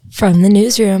From the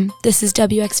newsroom, this is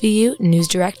WXVU News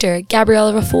Director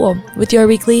Gabriella Raful with your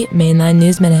weekly Mainline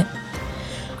News Minute.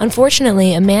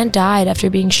 Unfortunately, a man died after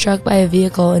being struck by a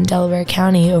vehicle in Delaware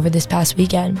County over this past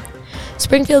weekend.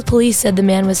 Springfield police said the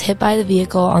man was hit by the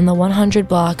vehicle on the 100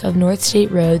 block of North State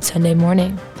Road Sunday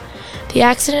morning. The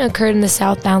accident occurred in the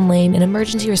southbound lane and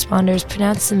emergency responders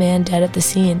pronounced the man dead at the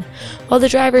scene, while the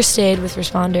driver stayed with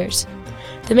responders.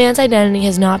 The man's identity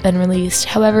has not been released.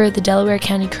 However, the Delaware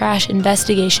County Crash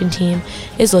Investigation Team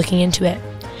is looking into it.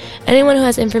 Anyone who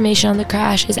has information on the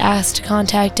crash is asked to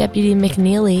contact Deputy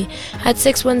McNeely at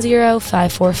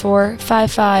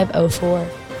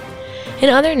 610-544-5504. In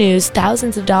other news,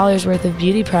 thousands of dollars worth of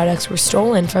beauty products were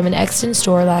stolen from an Exton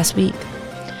store last week.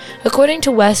 According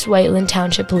to West Whiteland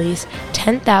Township Police,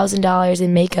 $10,000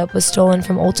 in makeup was stolen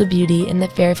from Ulta Beauty in the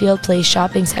Fairfield Place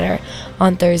Shopping Center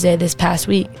on Thursday this past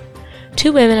week.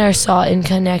 2 women are sought in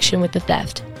connection with the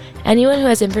theft. Anyone who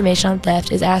has information on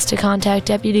theft is asked to contact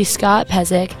Deputy Scott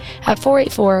Pesic at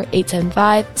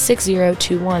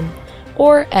 484-875-6021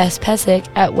 or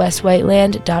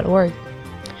spesic@westwhiteland.org.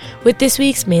 With this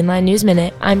week's Mainline News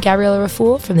Minute, I'm Gabriella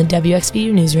Raful from the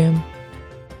WXVU Newsroom.